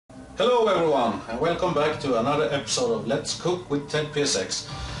Hello everyone, and welcome back to another episode of Let's Cook with Thedpsx.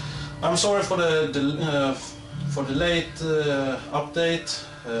 I'm sorry for the late update.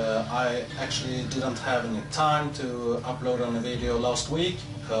 I actually didn't have any time to upload on a video last week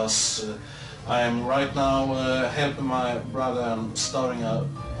because I am right now helping my brother and starting a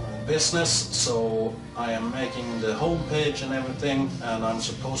business, so I am making the homepage and everything, and I'm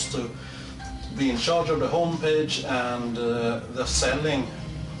supposed to be in charge of the homepage and the selling.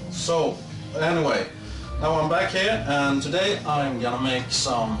 So anyway, now I'm back here, and today I'm gonna make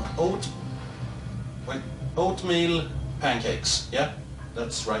some oatmeal pancakes. Yeah,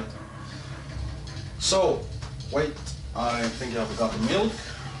 that's right. So wait, I think I've got the milk.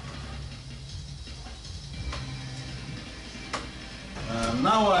 And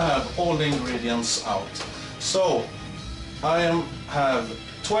now I have all the ingredients out. So I have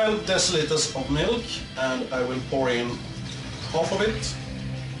 12 deciliters of milk, and I will pour in half of it.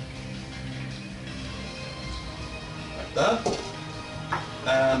 That,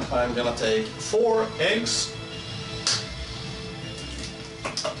 and I'm gonna take 4 eggs.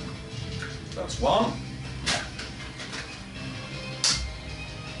 That's 1.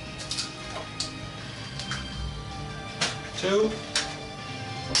 2,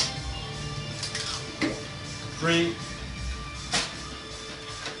 3,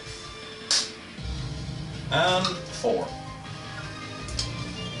 and 4.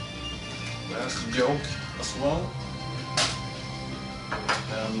 There's the yolk as well.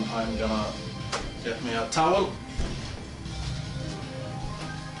 And I'm gonna get me a towel.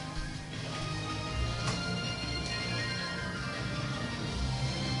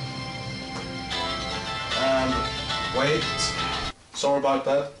 And wait, sorry about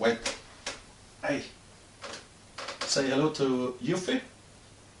that, wait. Hey, say hello to Yuffie.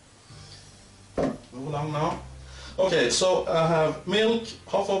 Move along now. Okay, so I have milk,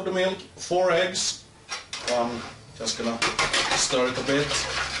 half of the milk, 4 eggs. Just gonna stir it a bit.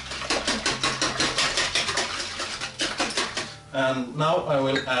 And now I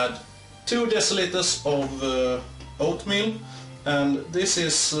will add 2 deciliters of oatmeal, and this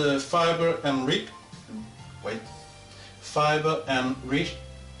is fiber and rich.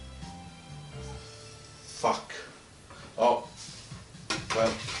 Fuck. Oh,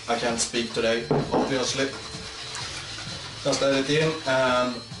 well, I can't speak today, obviously. Just add it in,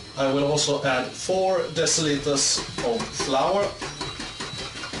 and I will also add 4 deciliters of flour,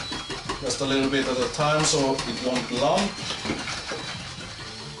 just a little bit at a time so it won't lump.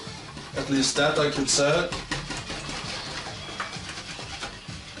 At least that I could say.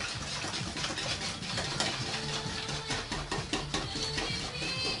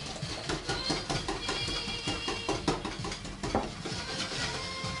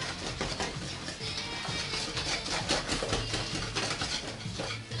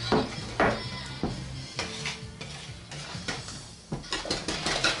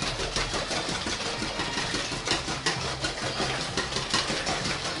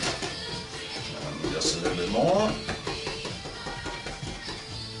 Just a little bit more.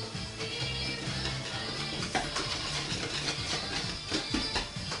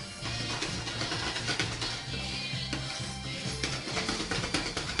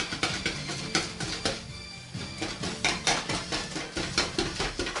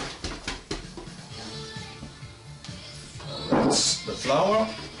 And that's the flour.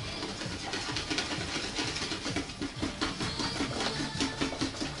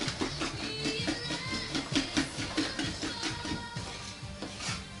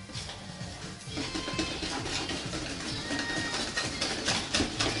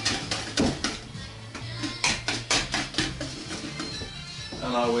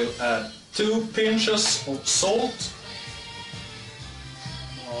 And I will add 2 pinches of salt,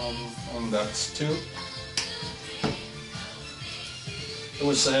 and that's 2. I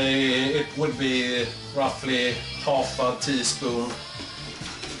would say it would be roughly half a teaspoon.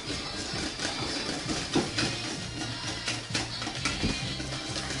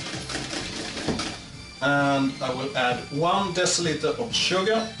 And I will add 1 deciliter of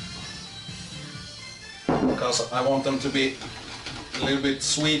sugar, because I want them to be a little bit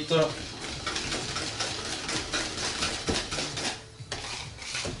sweeter.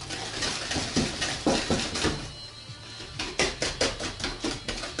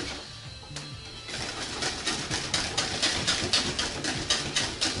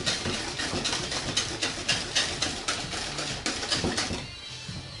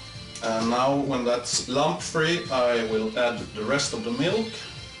 And now when that's lump free, I will add the rest of the milk.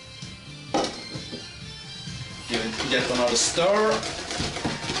 Get another stir.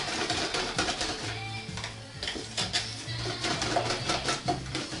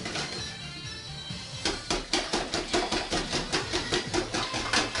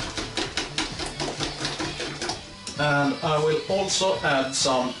 I will also add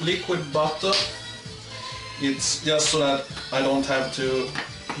some liquid butter. It's just so that I don't have to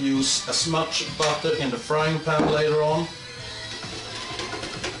use as much butter in the frying pan later on.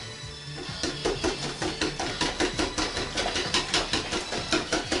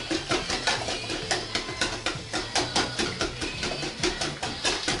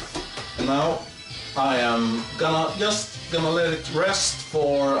 And now I am just gonna let it rest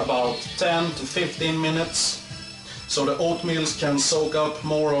for about 10 to 15 minutes so the oatmeal can soak up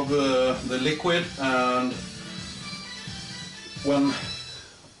more of the liquid, and when,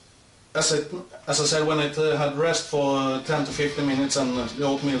 as I said, when it had rest for 10 to 15 minutes and the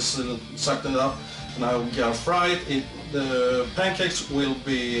oatmeal sucked it up, and I got fried it, the pancakes will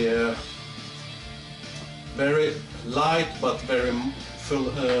be very light but very full,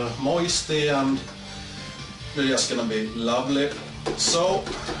 moisty, and they're just gonna be lovely. So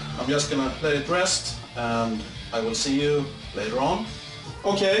I'm just gonna let it rest and I will see you later on.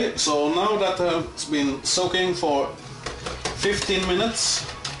 Okay, so now that it's been soaking for 15 minutes,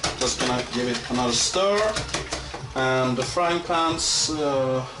 just gonna give it another stir, and the frying pan's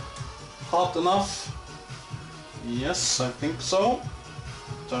hot enough. Yes, I think so.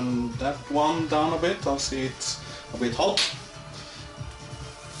 Turn that one down a bit, I'll see it's a bit hot.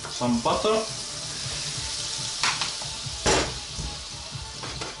 Some butter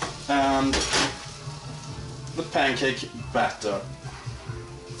and the pancake batter.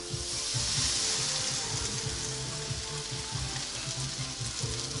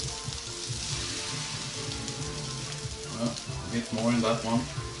 A bit more in that one.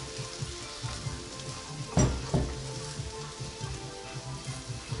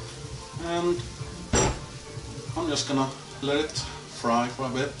 And I'm just gonna let it fry for a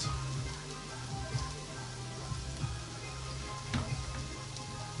bit.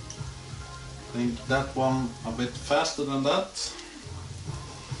 I think that one a bit faster than that.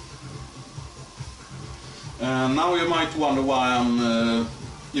 And now you might wonder why I'm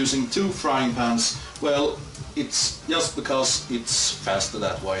using two frying pans. Well, it's just because it's faster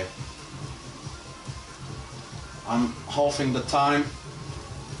that way. I'm halving the time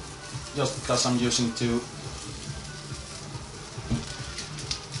just because I'm using two.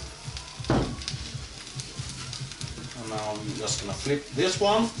 And now I'm just gonna flip this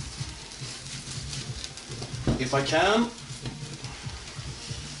one, if I can.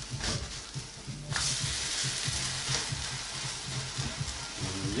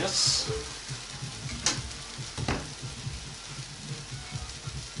 Yes.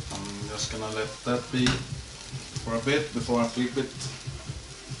 I'm just gonna let that be for a bit before I flip it.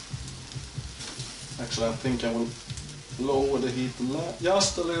 Actually, I think I will lower the heat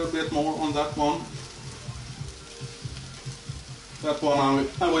just a little bit more on that one. That one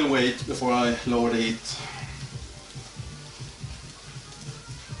I will wait before I lower the heat.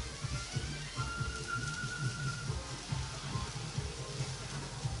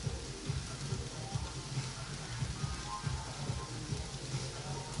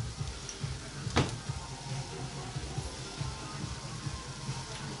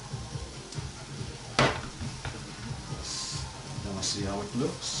 See how it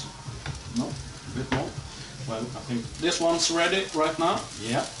looks. No, a bit more. Well, I think this one's ready right now.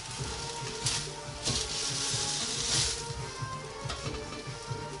 Yeah.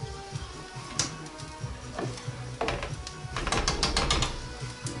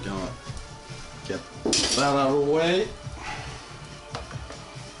 Gonna get that out of the way.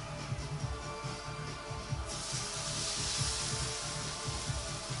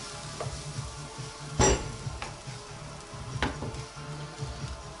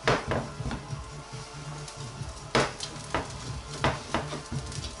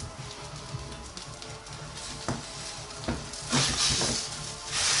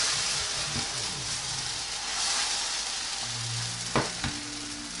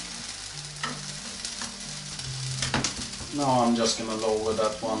 Now I'm just gonna lower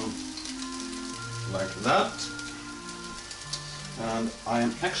that one like that, and I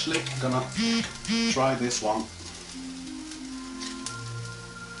am actually gonna try this one.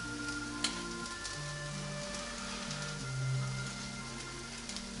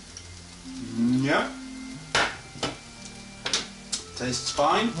 Yeah, tastes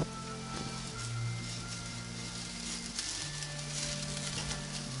fine.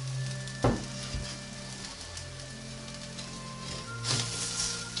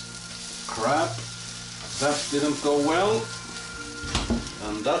 Crap, that didn't go well,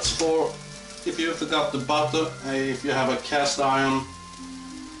 and that's for if you forgot the butter. If you have a cast iron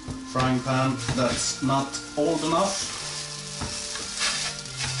frying pan that's not old enough.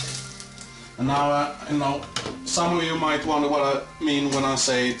 And now, you know, some of you might wonder what I mean when I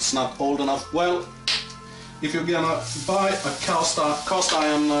say it's not old enough. Well, if you're gonna buy a cast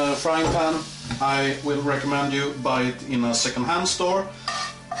iron frying pan, I will recommend you buy it in a second-hand store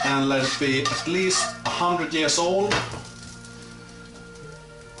and let it be at least 100 years old.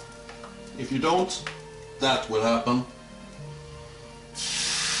 If you don't, that will happen.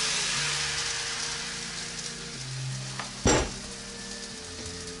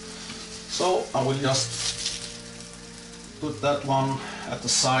 So I will just put that one at the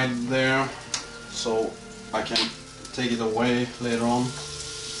side there so I can take it away later on.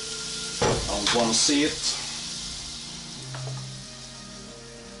 I don't want to see it.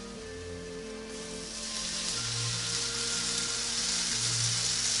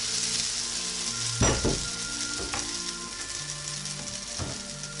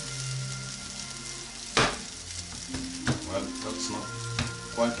 Well, that's not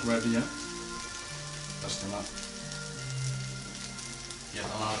quite ready yet. Just enough. Get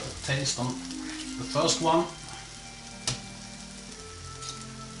another taste on the first one.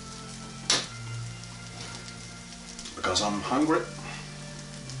 Because I'm hungry.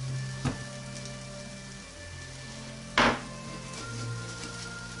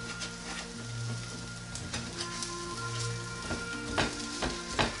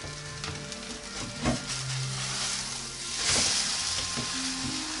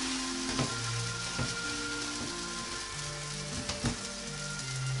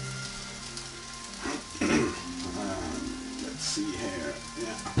 Let's see here. Yeah,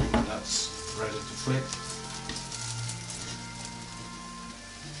 I think that's ready to flip.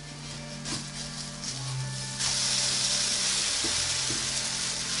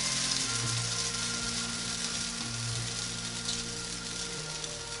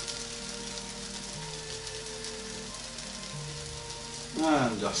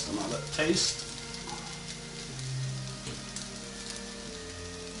 And just another taste.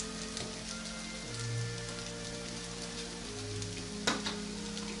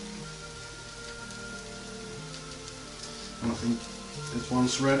 And I think this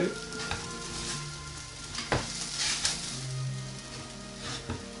one's ready.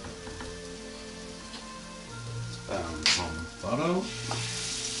 And some butter.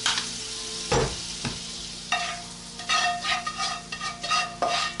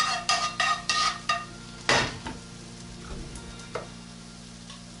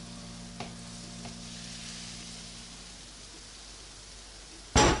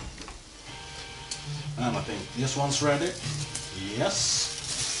 And I think this one's ready.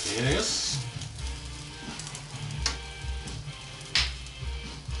 Yes, it is.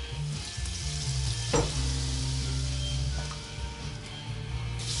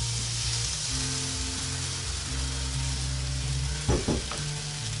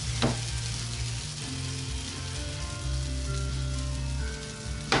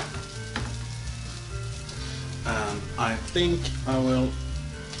 And I think I will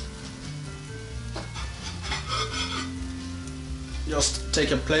just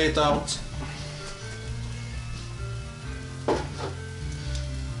take a plate out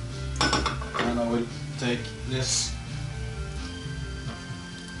and I will take this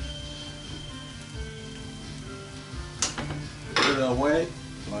put it away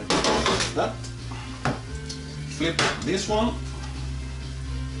like that, flip this one,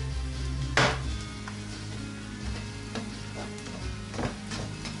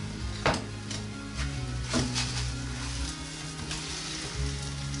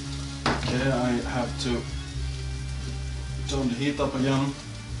 I have to turn the heat up again.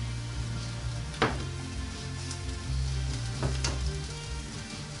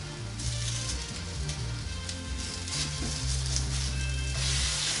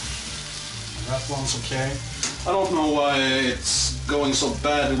 That one's okay. I don't know why it's going so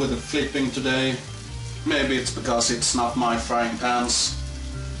bad with the flipping today. Maybe it's because it's not my frying pans.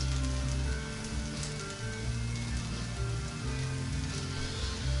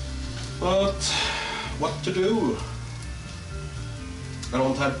 But what to do? I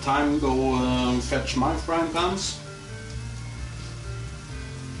don't have time to go fetch my frying pans.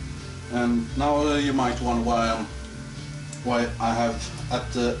 And now you might wonder why I have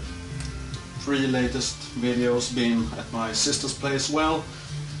at the 3 latest videos been at my sister's place. Well,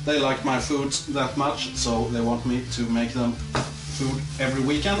 they like my food that much, so they want me to make them food every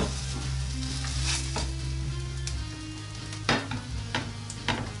weekend.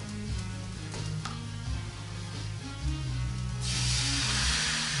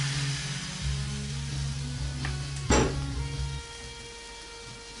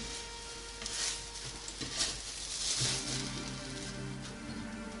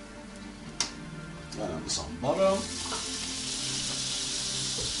 some butter.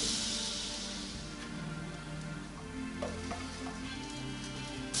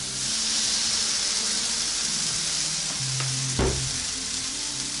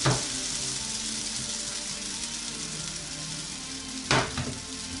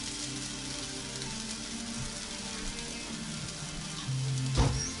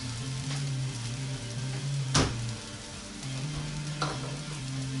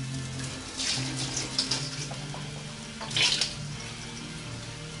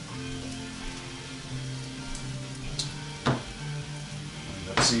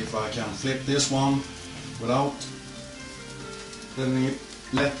 Let's see if I can flip this one without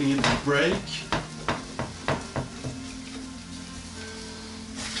letting it break.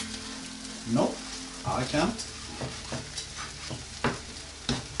 Nope, I can't.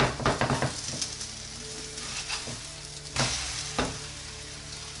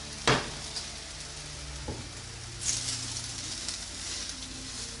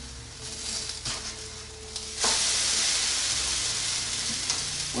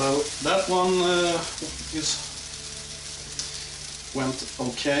 Well, that one went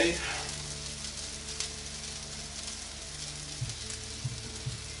okay.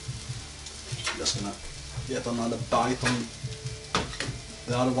 Just gonna get another bite on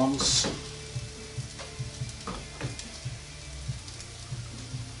the other ones.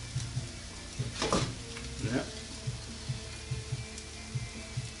 Yeah.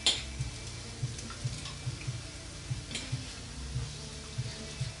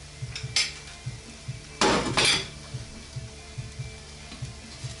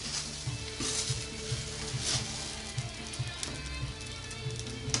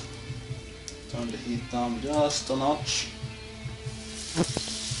 Turn the heat down just a notch.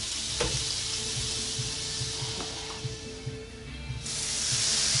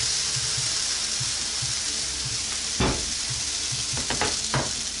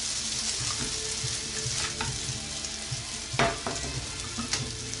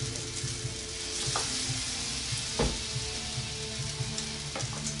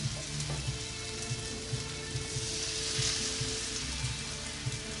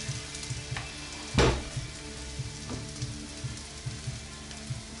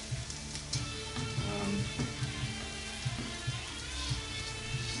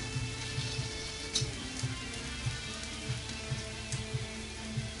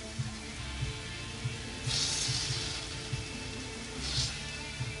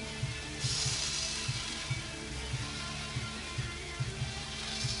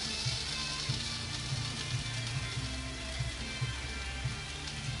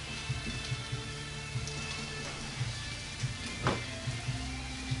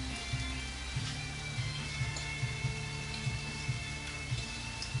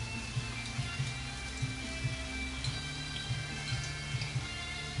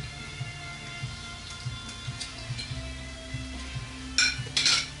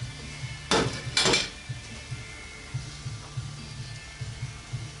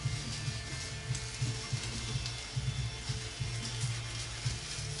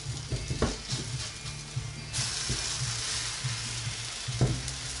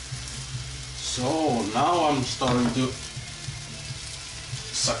 So now I'm starting to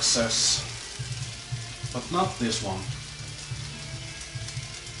success, but not this one.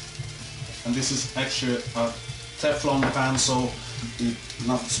 And this is actually a Teflon pan, so it's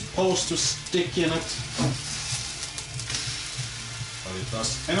not supposed to stick in it, but it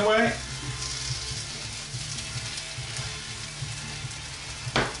does anyway.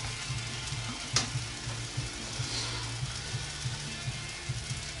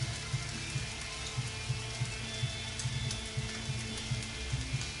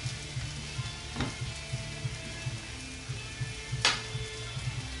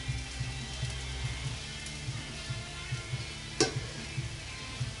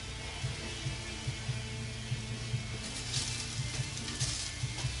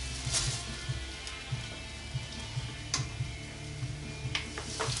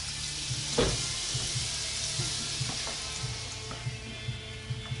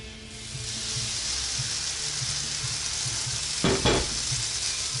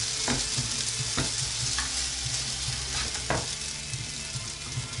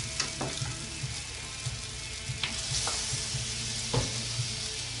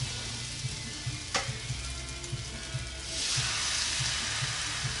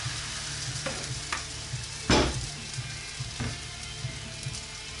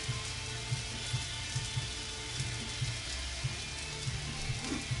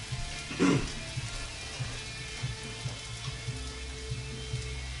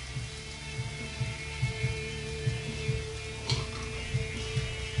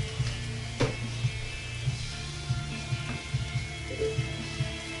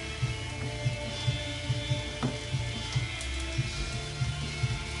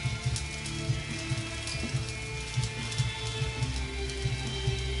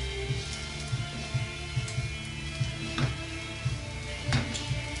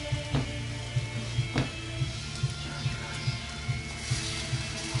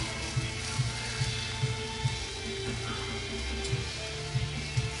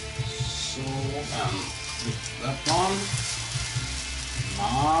 And that one.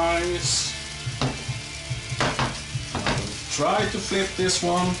 Nice. I will try to flip this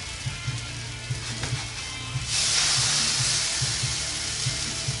one.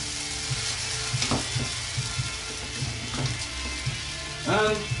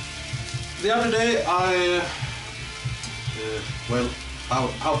 And the other day well,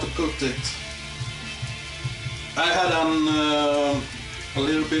 how to put it, I had a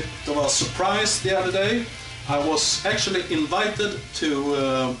little bit of a surprise the other day. I was actually invited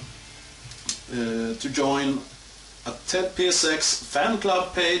to join a Thedpsx fan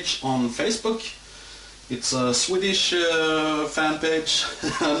club page on Facebook. It's a Swedish fan page,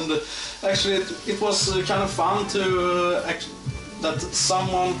 and actually it was kind of fun to that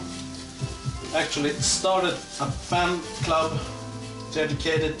someone actually started a fan club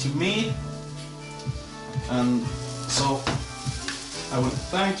dedicated to me, and so I will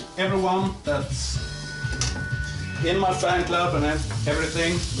thank everyone that's in my fan club and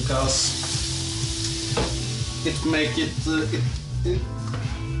everything, because it make it,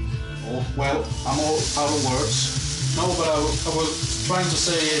 oh, well, I'm all out of words. No, but I was trying to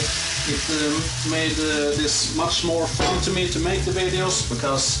say it made this much more fun to me to make the videos,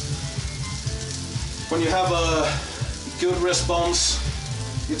 because when you have a good response,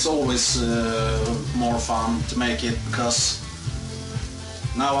 it's always more fun to make it, because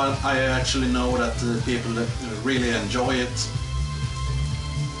now I actually know that people really enjoy it.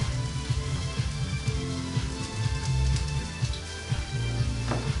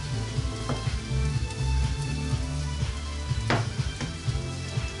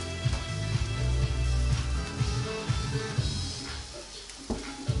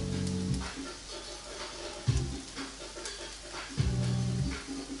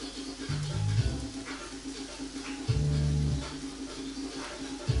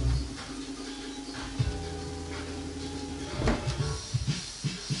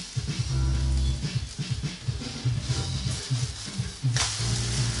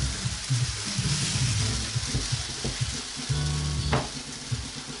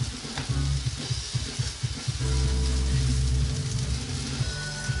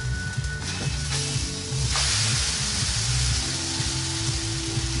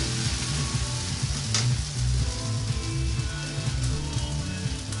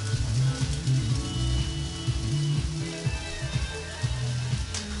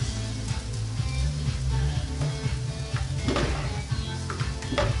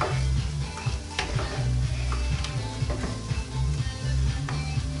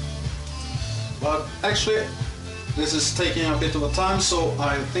 But actually, this is taking a bit of a time, so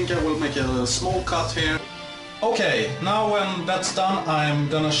I think I will make a small cut here. Okay, now when that's done, I'm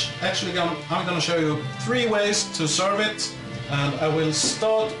gonna show you 3 ways to serve it, and I will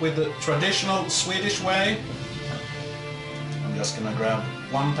start with the traditional Swedish way. I'm just gonna grab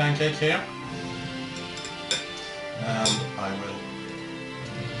 1 pancake here, and I will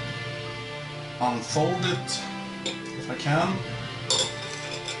unfold it if I can.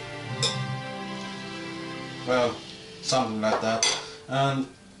 Well, something like that. And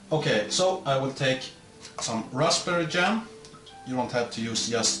okay, so I will take some raspberry jam. You don't have to use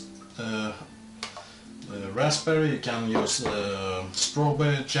just raspberry, you can use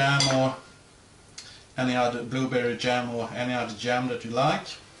strawberry jam or any other blueberry jam or any other jam that you like.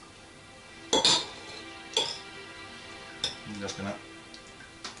 I'm just gonna...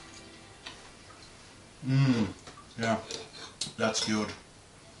 yeah, that's good.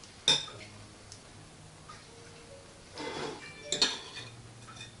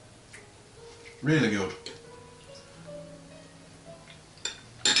 Really good.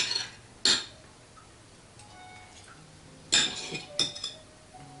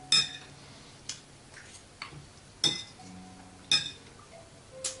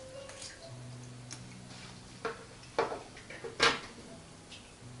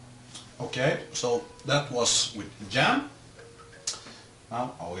 Okay, so that was with the jam.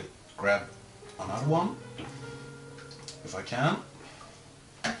 Now I will grab another one, if I can.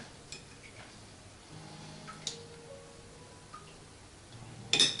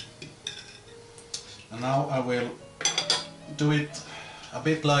 And now I will do it a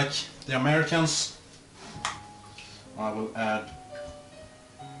bit like the Americans. I will add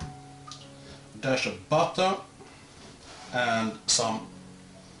a dash of butter and some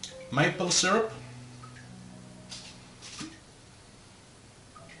maple syrup.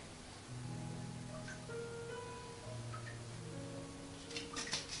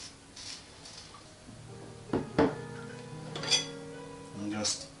 And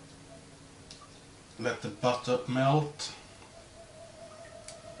just let the butter melt.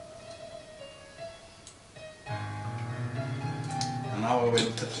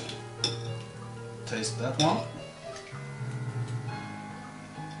 will taste that one.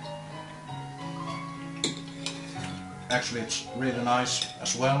 Actually, it's really nice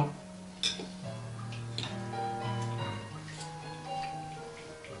as well.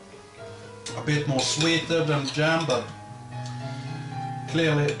 A bit more sweeter than jam, but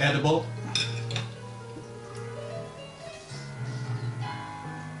clearly edible.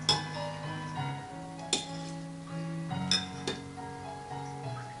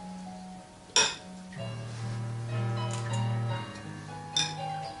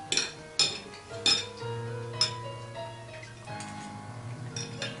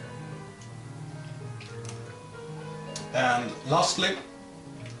 And lastly,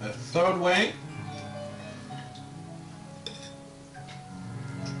 a third way.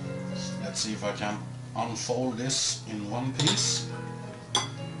 Let's see if I can unfold this in one piece.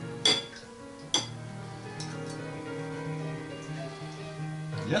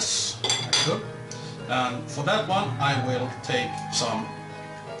 Yes, I could. And for that one I will take some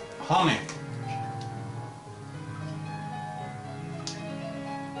honey.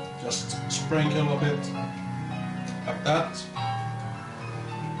 Just sprinkle a bit like that.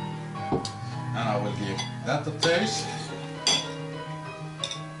 And I will give that a taste.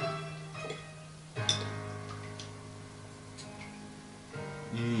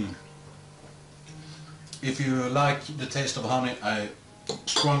 If you like the taste of honey, I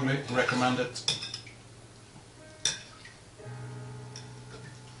strongly recommend it.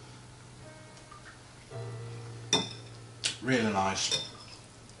 Really nice.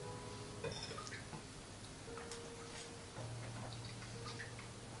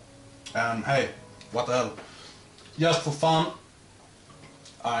 And hey, what else? Just for fun,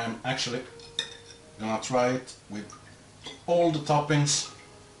 I'm actually gonna try it with all the toppings.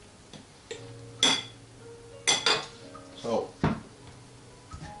 So,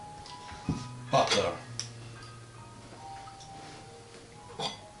 butter,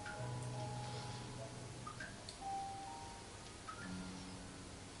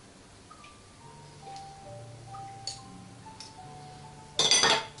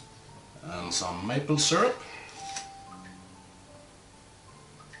 and some maple syrup.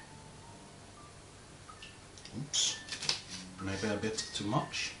 Oops, maybe a bit too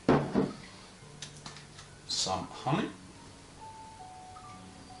much. Some honey.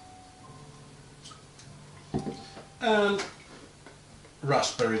 And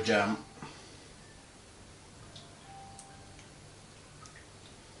raspberry jam.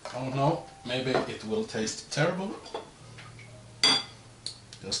 Oh no, maybe it will taste terrible.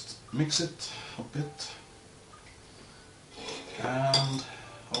 Just mix it a bit. And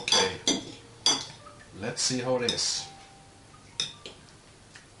okay, let's see how it is.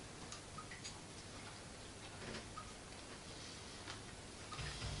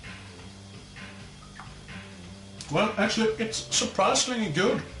 Well, actually, it's surprisingly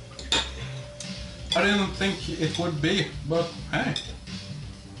good. I didn't think it would be, but hey.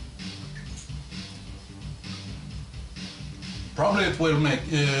 Probably it will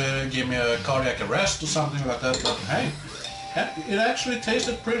give me a cardiac arrest or something like that, but hey, it actually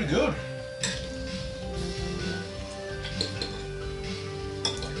tasted pretty good.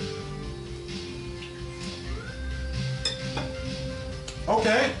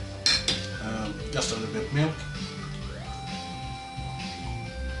 Okay, just a little bit milk.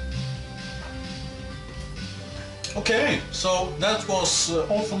 Okay, so that was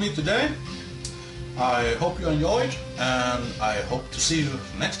all for me today. I hope you enjoyed, and I hope to see you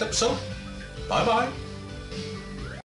next episode. Bye bye.